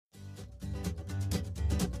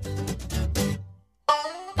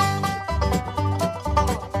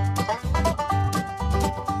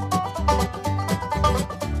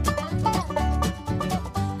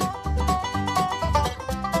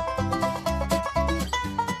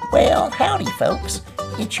Well, howdy folks.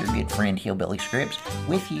 It's your good friend Hillbilly Scripps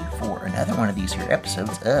with you for another one of these here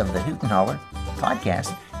episodes of the Hoot and Hollar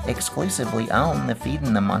podcast, exclusively on the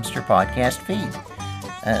Feeding the Monster podcast feed.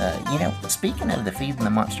 Speaking of the Feeding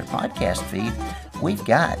the Monster podcast feed, we've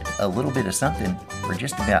got a little bit of something for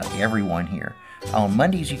just about everyone here. On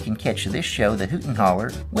Mondays, you can catch this show, the Hoot and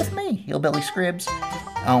Hollar, with me, Hillbilly Scribs.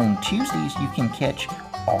 On Tuesdays, you can catch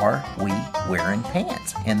Are We Wearing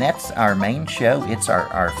Pants? And that's our main show. It's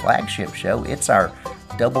our flagship show. It's our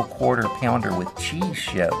double quarter pounder with cheese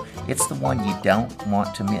show. It's the one you don't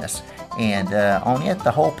want to miss. And on it,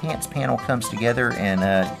 the whole pants panel comes together and,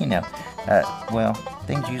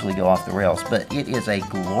 things usually go off the rails, but it is a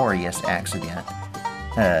glorious accident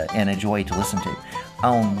and a joy to listen to.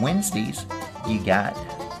 On Wednesdays, you got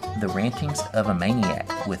The Rantings of a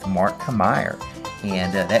Maniac with Mark Kmeyer.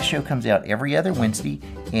 And that show comes out every other Wednesday,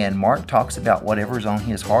 and Mark talks about whatever's on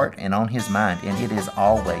his heart and on his mind, and it is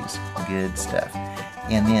always good stuff.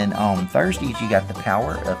 And then on Thursdays, you got The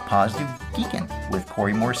Power of Positive Geekin' with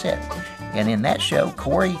Corey Morissette. And in that show,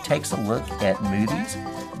 Corey takes a look at movies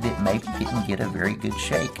that maybe didn't get a very good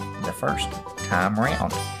shake the first time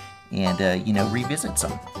around, and, revisits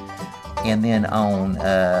them. And then on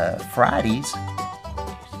Fridays,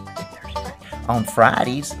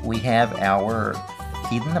 we have our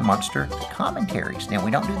Feeding the Monster commentaries. Now,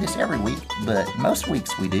 we don't do this every week, but most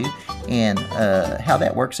weeks we do. And how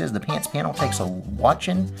that works is the Pants Panel takes a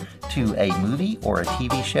watching to a movie or a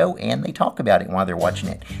TV show, and they talk about it while they're watching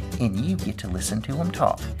it. And you get to listen to them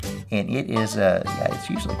talk. And it is, it's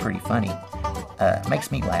usually pretty funny.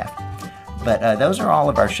 Makes me laugh. But those are all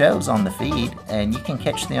of our shows on the feed, and you can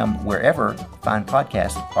catch them wherever fine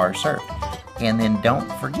podcasts are served. And then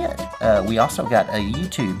don't forget, we also got a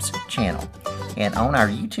YouTube's channel. And on our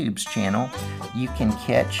YouTube's channel, you can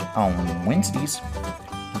catch on Wednesdays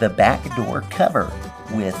the Backdoor Cover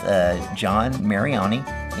with John Mariani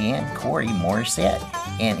and Corey Morissette.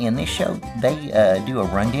 And in this show, they do a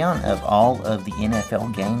rundown of all of the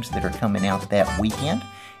NFL games that are coming out that weekend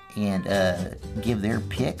and give their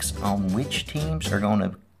picks on which teams are going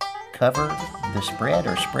to cover the spread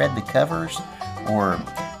or spread the covers, or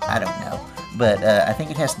I don't know. But I think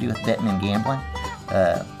it has to do with betting and gambling.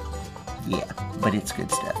 But it's good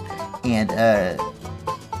stuff. And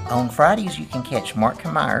on Fridays, you can catch Mark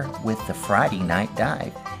Kmeyer with the Friday Night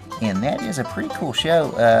Dive. And that is a pretty cool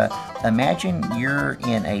show. Imagine you're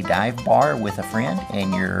in a dive bar with a friend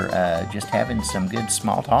and you're just having some good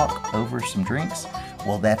small talk over some drinks.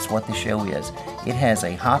 Well, that's what the show is. It has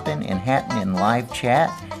a hoppin' and hattin' and live chat.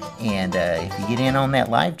 And if you get in on that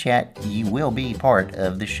live chat, you will be part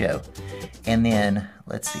of the show. And then,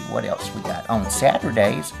 let's see, what else we got? On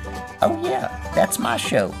Saturdays, that's my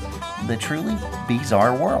show, The Truly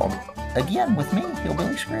Bizarre World. Again, with me,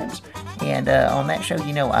 Hillbilly Scribs. And on that show,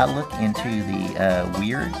 I look into the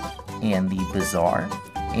weird and the bizarre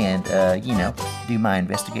and, do my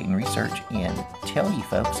investigating research and tell you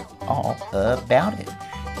folks all about it.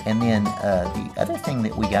 And then the other thing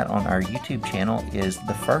that we got on our YouTube channel is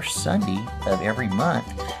the first Sunday of every month,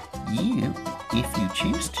 you, if you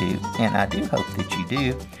choose to, and I do hope that you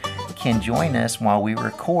do, can join us while we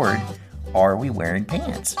record Are We Wearing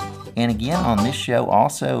Pants? And again, on this show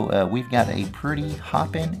also, we've got a pretty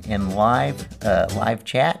hoppin' and live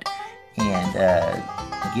chat, and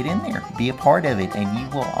get in there, be a part of it, and you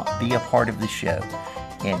will be a part of the show.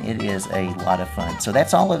 And it is a lot of fun. So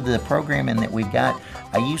that's all of the programming that we've got.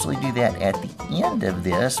 I usually do that at the end of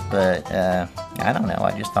this, but I don't know.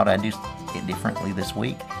 I just thought I'd do it differently this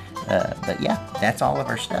week. But yeah, that's all of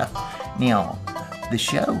our stuff. Now, the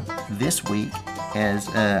show this week, as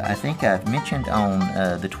I think I've mentioned on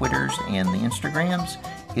the Twitters and the Instagrams,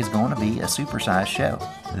 is going to be a supersized show.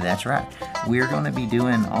 That's right. We're going to be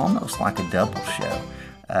doing almost like a double show.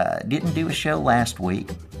 Didn't do a show last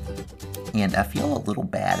week, and I feel a little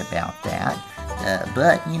bad about that.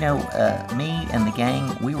 But, me and the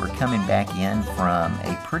gang, we were coming back in from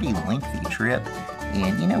a pretty lengthy trip,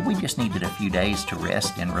 and, we just needed a few days to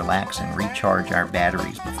rest and relax and recharge our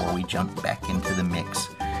batteries before we jumped back into the mix.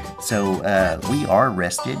 So we are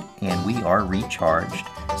rested and we are recharged,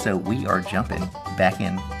 so we are jumping back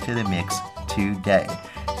into the mix today.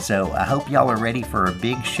 So I hope y'all are ready for a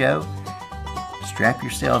big show. Strap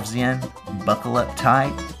yourselves in, buckle up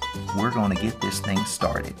tight. We're going to get this thing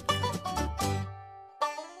started.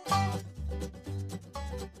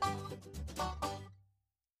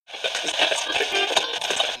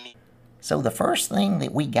 So the first thing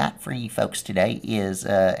that we got for you folks today is,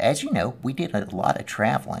 as you know, we did a lot of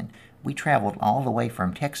traveling. We traveled all the way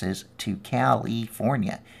from Texas to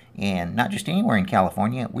California.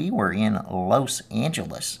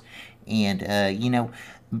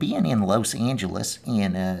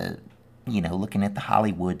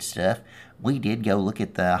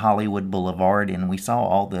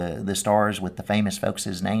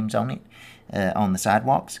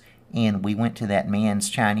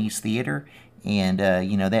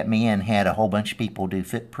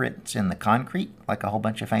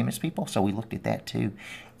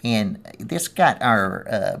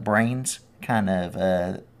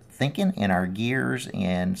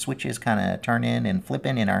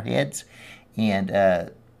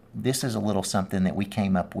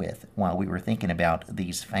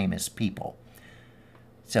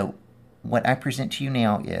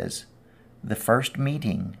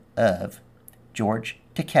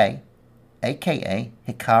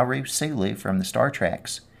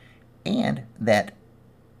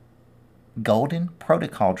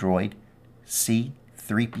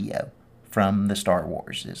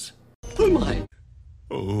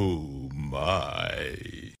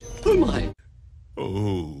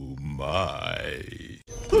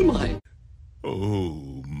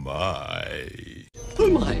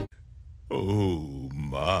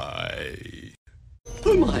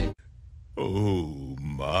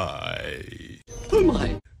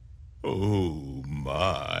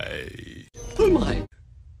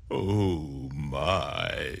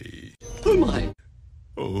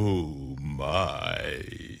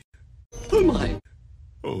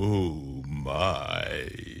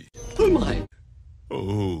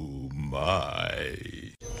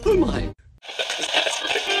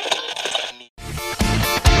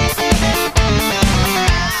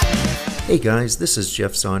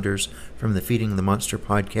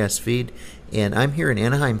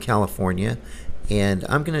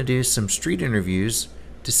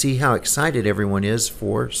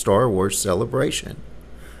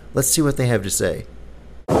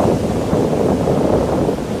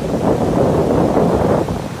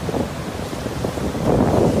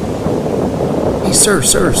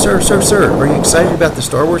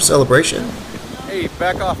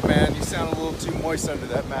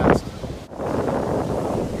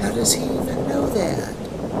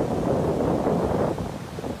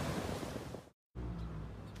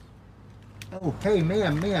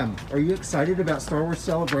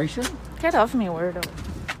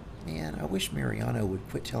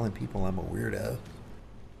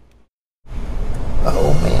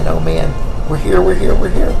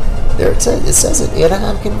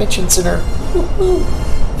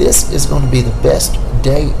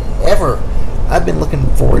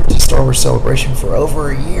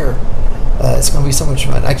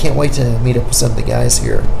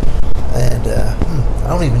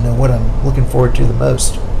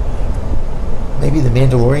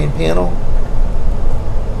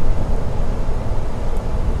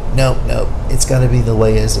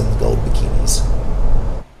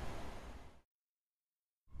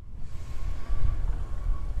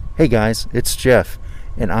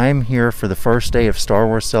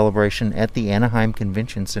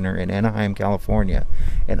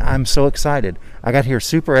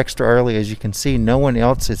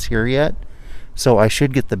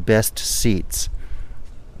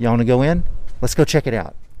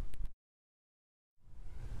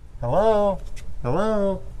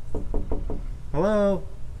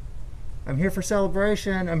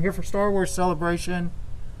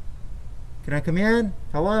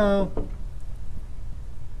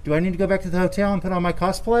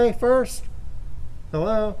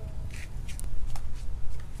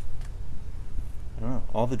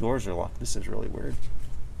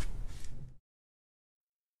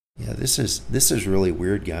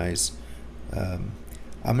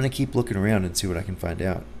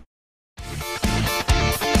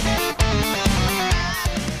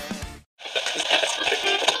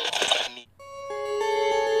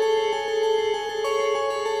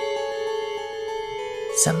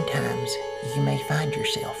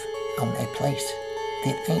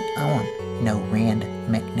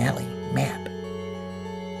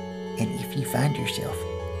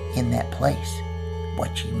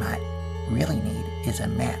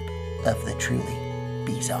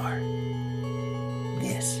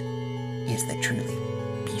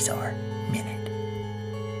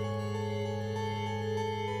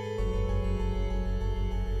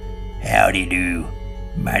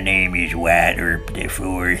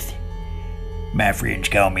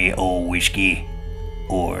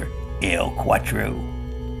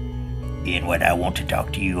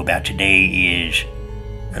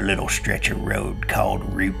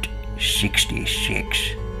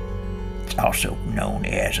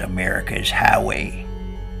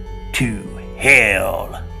 to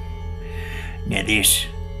hell. Now, this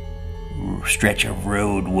stretch of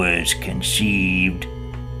road was conceived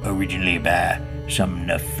originally by some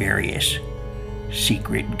nefarious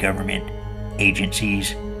secret government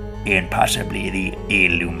agencies and possibly the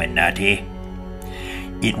Illuminati.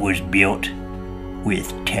 It was built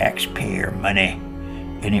with taxpayer money,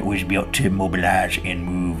 and it was built to mobilize and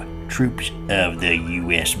move troops of the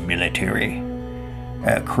U.S. military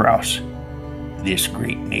across this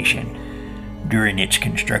great nation. During its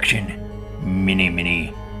construction,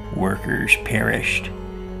 many workers perished,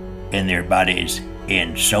 and their bodies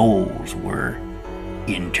and souls were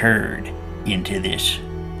interred into this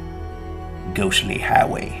ghostly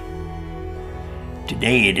highway.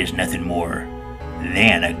 Today it is nothing more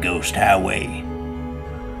than a ghost highway,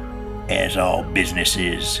 as all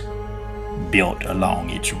businesses built along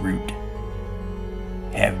its route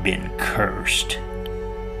have been cursed.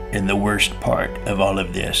 And the worst part of all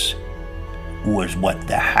of this was what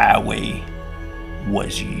the highway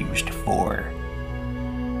was used for.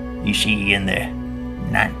 You see, in the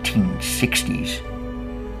 1960s,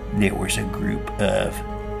 there was a group of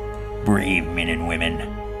brave men and women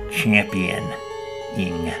championing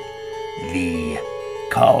the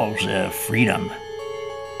cause of freedom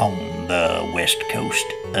on the west coast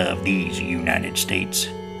of these United States.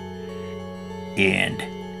 And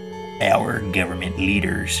our government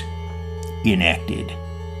leaders enacted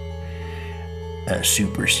a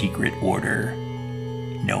super secret order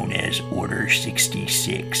known as Order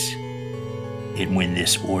 66. And when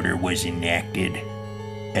this order was enacted,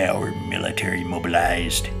 our military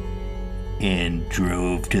mobilized and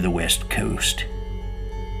drove to the west coast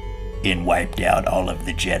and wiped out all of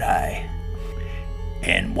the Jedi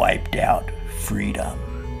and wiped out freedom.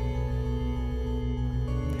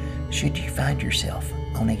 Should you find yourself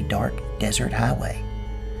on a dark desert highway,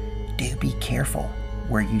 do be careful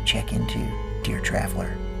where you check into, dear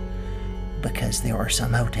traveler, because there are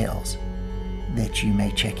some hotels that you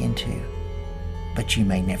may check into, but you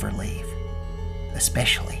may never leave,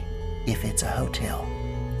 especially if it's a hotel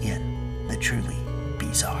in the truly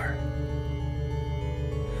bizarre.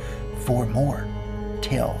 For more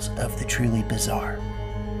tales of the truly bizarre,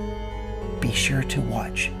 be sure to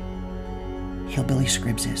watch Hillbilly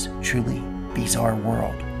Scribs' Truly Bizarre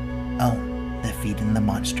World on the Feeding the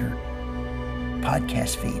Monster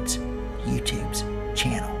podcast feeds YouTube's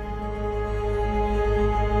channel.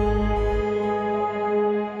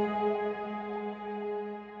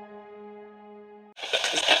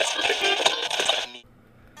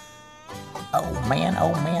 Oh man.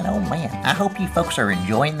 I hope you folks are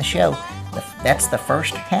enjoying the show. That's the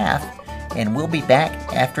first half, and we'll be back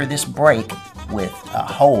after this break with a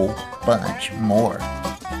whole bunch more.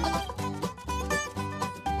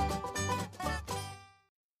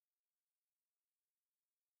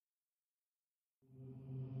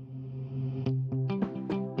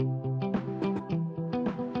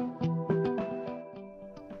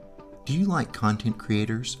 Do you like content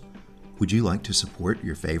creators? Would you like to support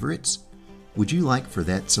your favorites? Would you like for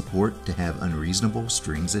that support to have unreasonable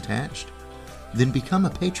strings attached? Then become a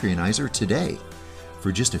Patreonizer today.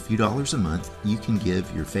 For just a few dollars a month, you can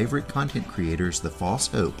give your favorite content creators the false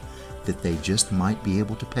hope that they just might be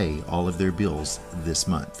able to pay all of their bills this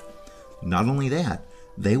month. Not only that,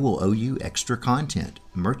 they will owe you extra content,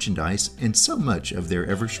 merchandise, and so much of their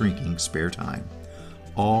ever-shrinking spare time.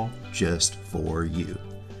 All just for you.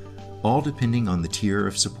 All depending on the tier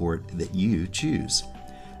of support that you choose.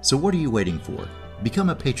 So what are you waiting for? Become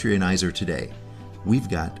a Patreonizer today. We've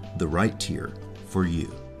got the right tier for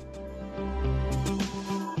you.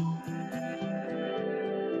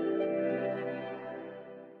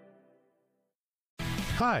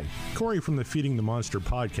 Hi, Corey from the Feeding the Monster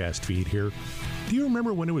podcast feed here. Do you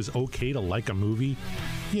remember when it was okay to like a movie?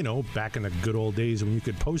 You know, back in the good old days when you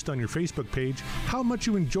could post on your Facebook page how much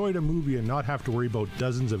you enjoyed a movie and not have to worry about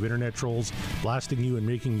dozens of internet trolls blasting you and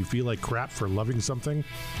making you feel like crap for loving something?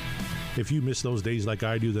 If you miss those days like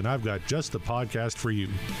I do, then I've got just the podcast for you.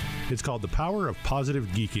 It's called The Power of Positive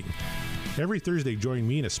Geeking. Every Thursday, join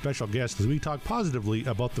me and a special guest as we talk positively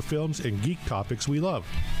about the films and geek topics we love.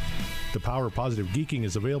 The Power of Positive Geeking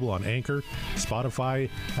is available on Anchor, Spotify,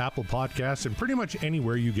 Apple Podcasts, and pretty much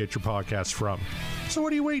anywhere you get your podcasts from. So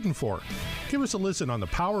what are you waiting for? Give us a listen on The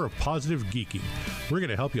Power of Positive Geeking. We're going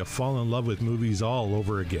to help you fall in love with movies all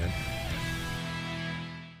over again.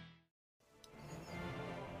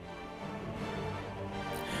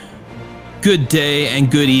 Good day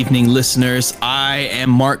and good evening, listeners. I am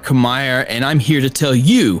Mark Kamier, and I'm here to tell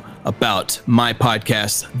you about my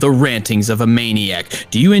podcast, The Rantings of a Maniac.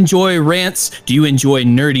 Do you enjoy rants? Do you enjoy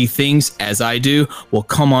nerdy things as I do? Well,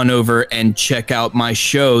 come on over and check out my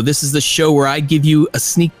show. This is the show where I give you a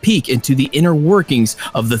sneak peek into the inner workings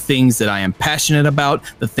of the things that I am passionate about,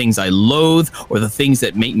 the things I loathe, or the things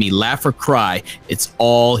that make me laugh or cry. It's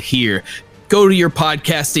all here. Go to your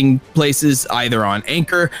podcasting places, either on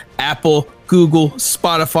Anchor, Apple, Google,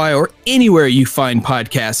 Spotify, or anywhere you find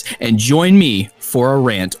podcasts, and join me for a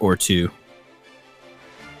rant or two.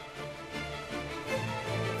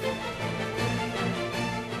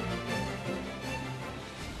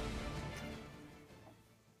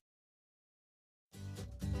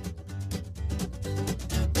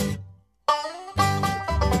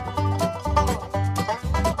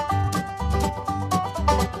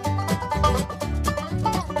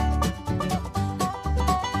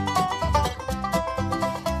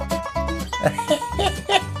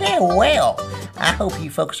 Well, I hope you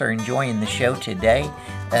folks are enjoying the show today.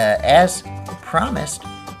 As promised,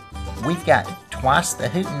 we've got twice the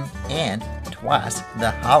hootin' and twice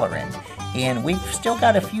the hollerin'. And we've still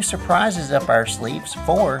got a few surprises up our sleeves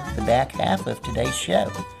for the back half of today's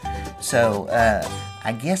show. So,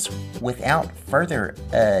 I guess without further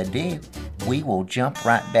ado, we will jump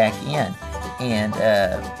right back in. And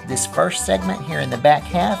this first segment here in the back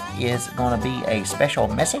half is going to be a special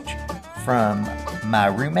message from my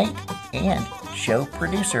roommate and show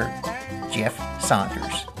producer, Jeff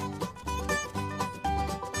Saunders.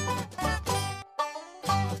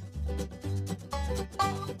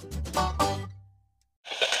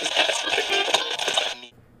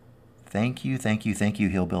 Thank you,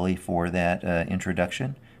 Hillbilly, for that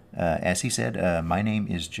introduction. As he said, my name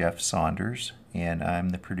is Jeff Saunders, and I'm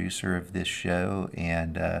the producer of this show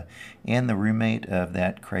and the roommate of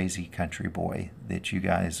that crazy country boy that you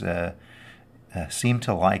guys seem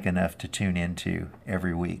to like enough to tune into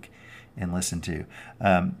every week and listen to.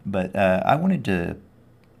 But I wanted to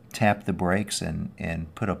tap the brakes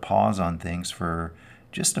and put a pause on things for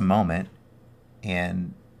just a moment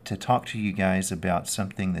and to talk to you guys about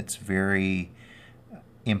something that's very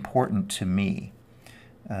important to me.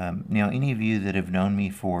 Now, any of you that have known me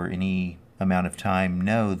for any amount of time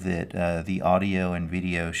know that the audio and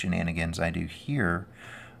video shenanigans I do here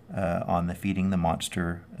on the Feeding the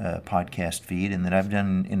Monster podcast feed, and that I've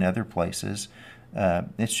done in other places,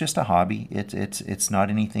 it's just a hobby. It's not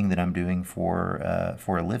anything that I'm doing for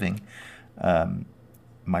a living.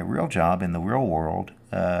 My real job in the real world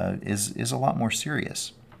is a lot more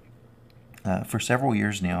serious. For several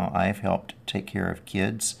years now, I've helped take care of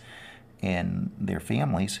kids and their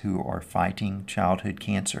families who are fighting childhood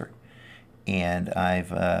cancer, and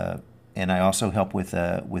I also help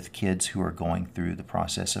with kids who are going through the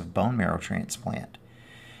process of bone marrow transplant.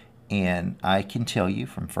 And I can tell you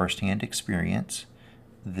from firsthand experience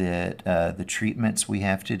that the treatments we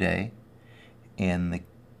have today and the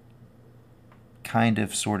kind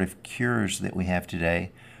of sort of cures that we have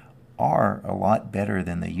today are a lot better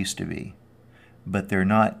than they used to be, but they're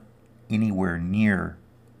not anywhere near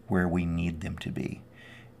where we need them to be.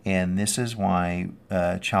 And this is why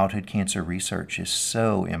childhood cancer research is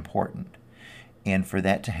so important. And for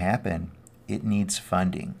that to happen, it needs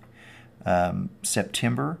funding.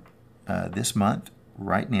 September, this month,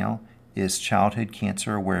 right now, is Childhood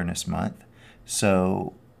Cancer Awareness Month.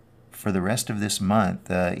 So for the rest of this month,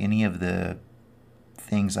 any of the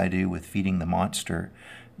things I do with Feeding the Monster,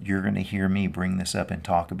 you're going to hear me bring this up and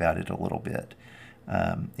talk about it a little bit.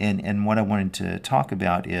 And what I wanted to talk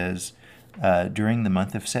about is during the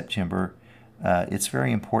month of September, it's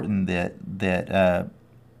very important that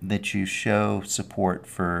you show support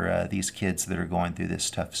for these kids that are going through this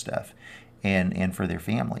tough stuff, and for their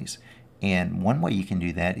families. And one way you can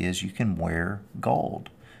do that is you can wear gold.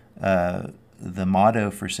 The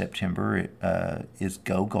motto for September is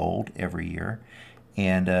Go Gold every year,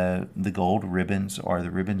 and the gold ribbons are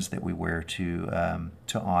the ribbons that we wear to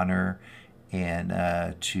honor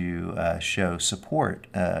and to show support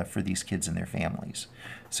for these kids and their families.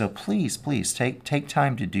 So please take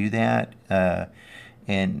time to do that.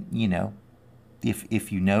 And you know,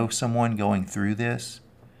 if you know someone going through this,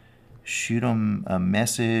 shoot them a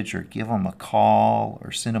message or give them a call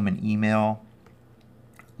or send them an email.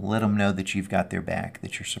 Let them know that you've got their back,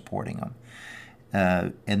 that you're supporting them.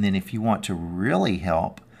 And then if you want to really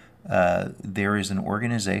help, there is an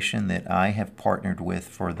organization that I have partnered with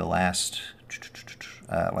for the last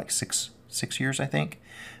like six years, I think,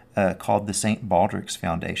 called the St. Baldrick's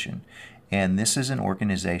Foundation. And this is an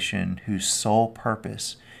organization whose sole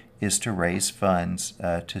purpose is to raise funds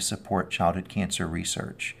to support childhood cancer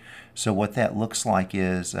research. So what that looks like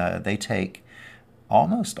is they take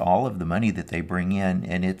almost all of the money that they bring in,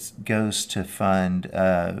 and it goes to fund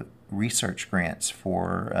research grants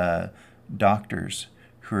for doctors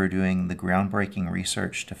who are doing the groundbreaking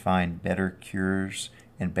research to find better cures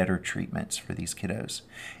and better treatments for these kiddos.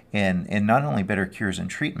 And not only better cures and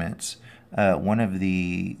treatments, one of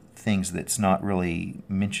the things that's not really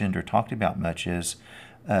mentioned or talked about much is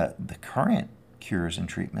the current cures and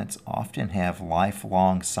treatments often have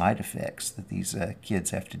lifelong side effects that these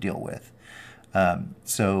kids have to deal with.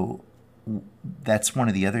 So that's one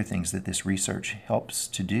of the other things that this research helps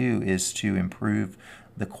to do, is to improve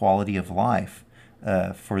the quality of life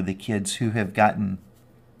for the kids who have gotten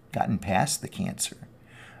past the cancer,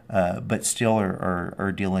 but still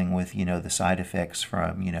are dealing with, the side effects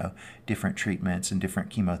from, different treatments and different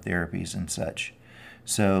chemotherapies and such.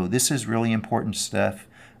 So this is really important stuff.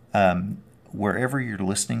 Wherever you're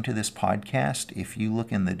listening to this podcast, if you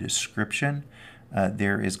look in the description,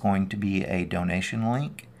 there is going to be a donation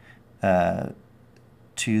link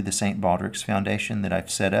to the St. Baldrick's Foundation that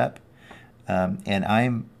I've set up. And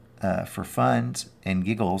I'm, for funds and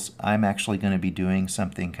giggles, I'm actually going to be doing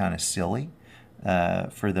something kind of silly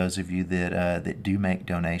for those of you that do make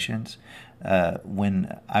donations.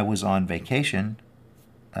 When I was on vacation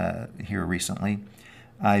here recently,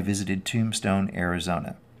 I visited Tombstone,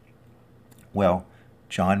 Arizona. Well,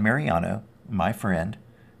 John Mariano, my friend,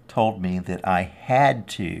 told me that I had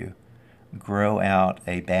to grow out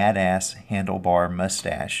a badass handlebar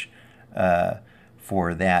mustache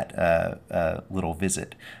for that little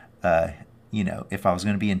visit. If I was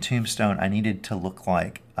going to be in Tombstone, I needed to look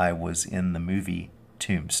like I was in the movie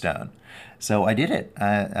Tombstone. So I did it.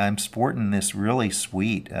 I'm sporting this really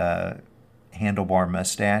sweet handlebar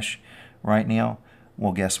mustache right now.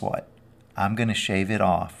 Well, guess what? I'm going to shave it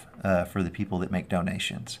off for the people that make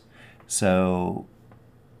donations. So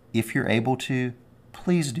if you're able to,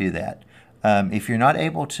 please do that. If you're not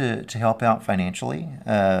able to help out financially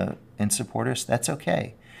and support us, that's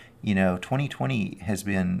okay. 2020 has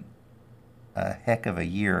been a heck of a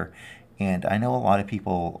year, and I know a lot of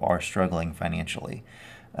people are struggling financially.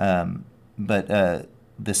 But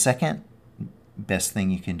the second best thing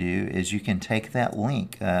you can do is you can take that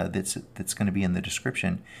link that's going to be in the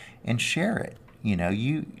description and share it.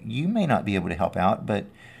 You may not be able to help out, but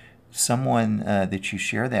someone that you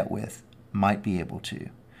share that with might be able to.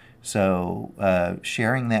 So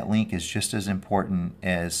sharing that link is just as important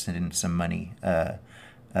as sending some money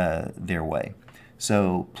their way.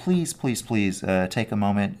 So please take a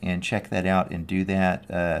moment and check that out and do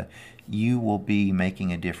that. You will be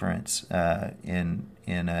making a difference in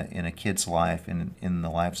a kid's life and in the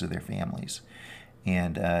lives of their families.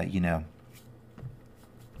 And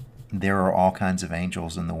there are all kinds of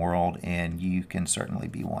angels in the world, and you can certainly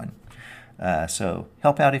be one. So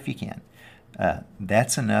help out if you can.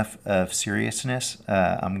 That's enough of seriousness.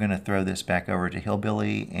 I'm going to throw this back over to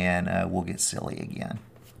Hillbilly, and we'll get silly again.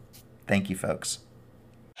 Thank you, folks.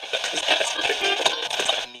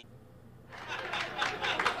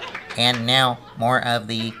 And now, more of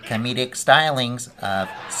the comedic stylings of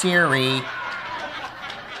Siri.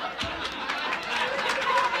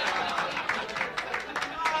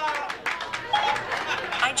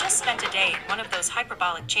 I just spent a day in one of those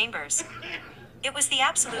hyperbolic chambers. It was the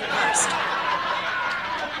absolute worst.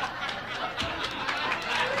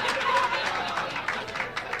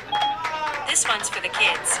 This one's for the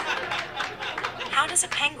kids. How does a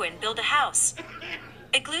penguin build a house?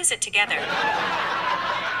 It glues it together.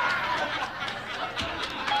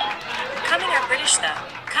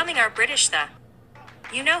 Coming our British the.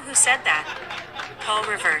 You know who said that? Paul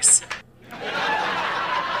Reverse.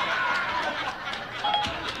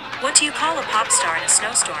 What do you call a pop star in a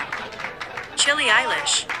snowstorm? Chilly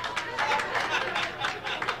Eilish.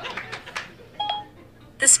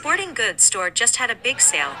 The sporting goods store just had a big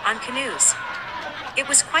sale on canoes. It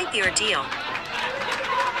was quite the ordeal.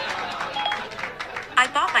 I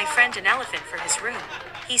bought my friend an elephant for his room.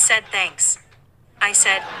 He said thanks. I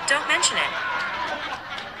said, don't mention it.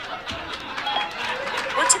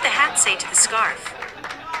 What did the hat say to the scarf?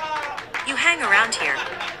 You hang around here.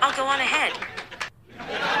 I'll go on ahead.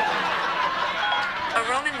 A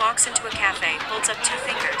Roman walks into a cafe, holds up 2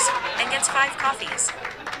 fingers, and gets 5 coffees.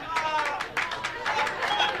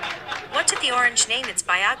 What did the orange name its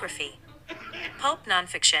biography? Pulp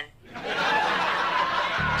nonfiction.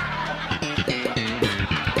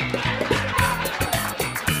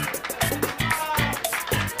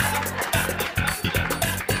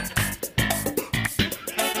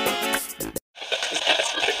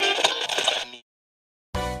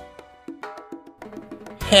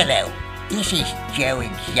 Hello, this is Joe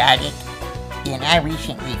Exotic, and I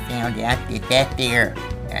recently found out that there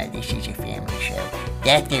this is a family show.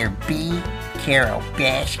 That there B. Carol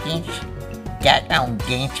Baskins got on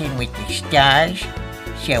Dancing with the Stars.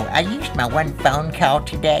 So I used my one phone call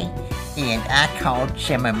today, and I called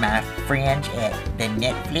some of my friends at the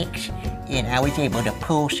Netflix, and I was able to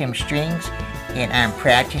pull some strings, and I'm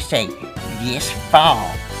proud to say, this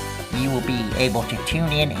fall, you will be able to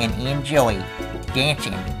tune in and enjoy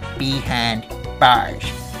Dancing Behind Bars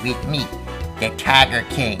with me, the Tiger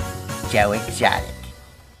King. So exotic.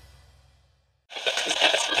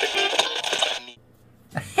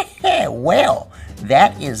 Well,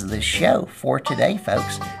 that is the show for today,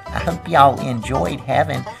 folks. I hope y'all enjoyed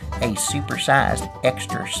having a supersized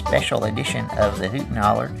extra special edition of the Hoot and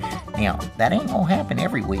Holler. Now, that ain't gonna happen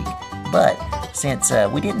every week, but since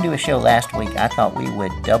we didn't do a show last week, I thought we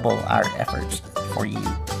would double our efforts for you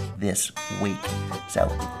this week. So,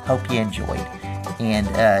 hope you enjoyed. And,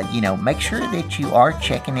 make sure that you are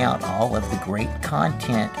checking out all of the great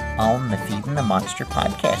content on the Feeding the Monster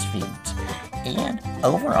podcast feeds. And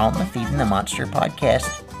over on the Feeding the Monster podcast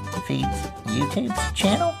feeds YouTube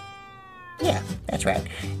channel. Yeah, that's right.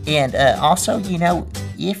 And also,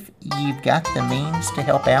 if you've got the means to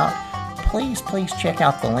help out, please check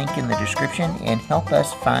out the link in the description and help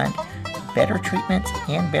us find better treatments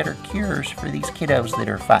and better cures for these kiddos that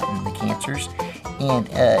are fighting the cancers. And,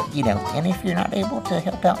 and if you're not able to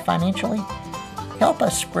help out financially, help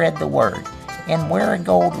us spread the word. And wear a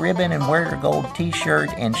gold ribbon and wear a gold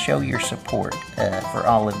t-shirt and show your support for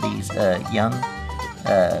all of these young,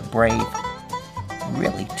 brave,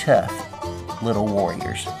 really tough little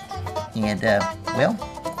warriors. And,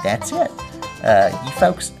 that's it. You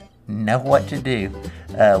folks know what to do.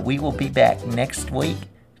 We will be back next week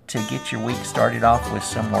to get your week started off with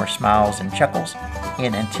some more smiles and chuckles.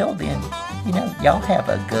 And until then, y'all have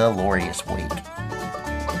a glorious week.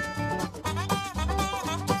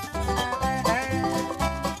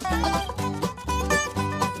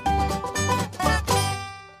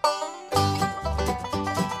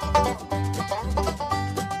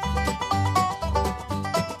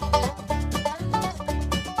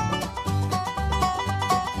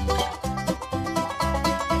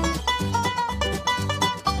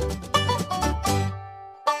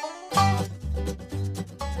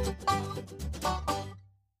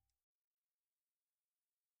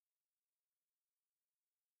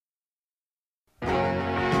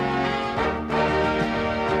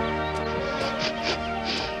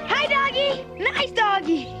 Nice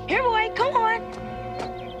doggy. Here, boy, come on.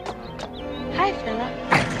 Hi, fella.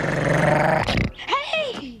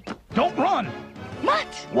 Hey! Don't run!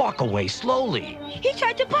 What? Walk away slowly. He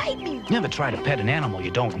tried to bite me. Never try to pet an animal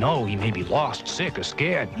you don't know. He may be lost, sick, or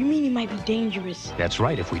scared. You mean he might be dangerous? That's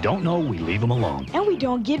right. If we don't know, we leave him alone. And we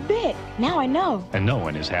don't get bit. Now I know. And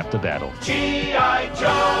knowing is half the battle. G.I.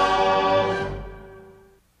 Joe!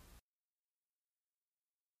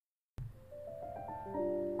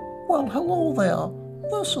 Well, hello there.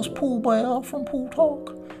 This is Pooh Bear from Pooh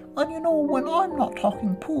Talk. And when I'm not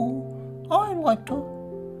talking Pooh, I like to...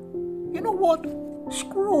 You know what?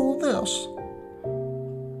 Screw this.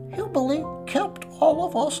 Hillbilly kept all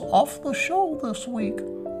of us off the show this week.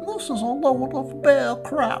 This is a load of bear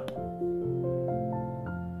crap.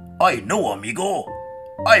 I know, amigo.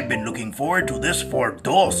 I've been looking forward to this for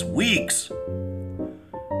 2 weeks.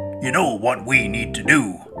 You know what we need to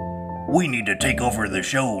do? We need to take over the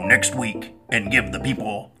show next week and give the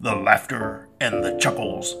people the laughter and the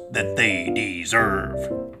chuckles that they deserve.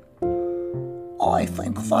 I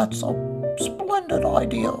think that's a splendid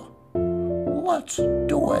idea. Let's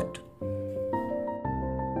do it.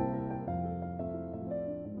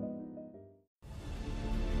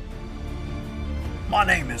 My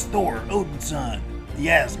name is Thor Odin's son, the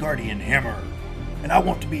Asgardian Hammer, and I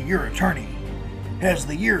want to be your attorney. Has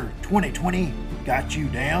the year 2020 got you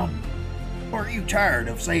down? Or are you tired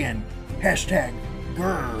of saying hashtag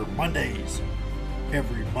Grr Mondays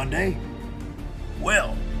every Monday?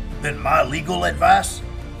 Well, then my legal advice?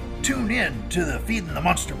 Tune in to the Feeding the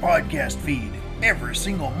Monster podcast feed every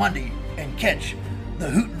single Monday and catch the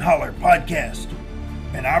Hoot and Holler podcast.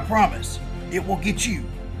 And I promise it will get you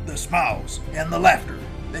the smiles and the laughter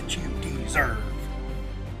that you deserve.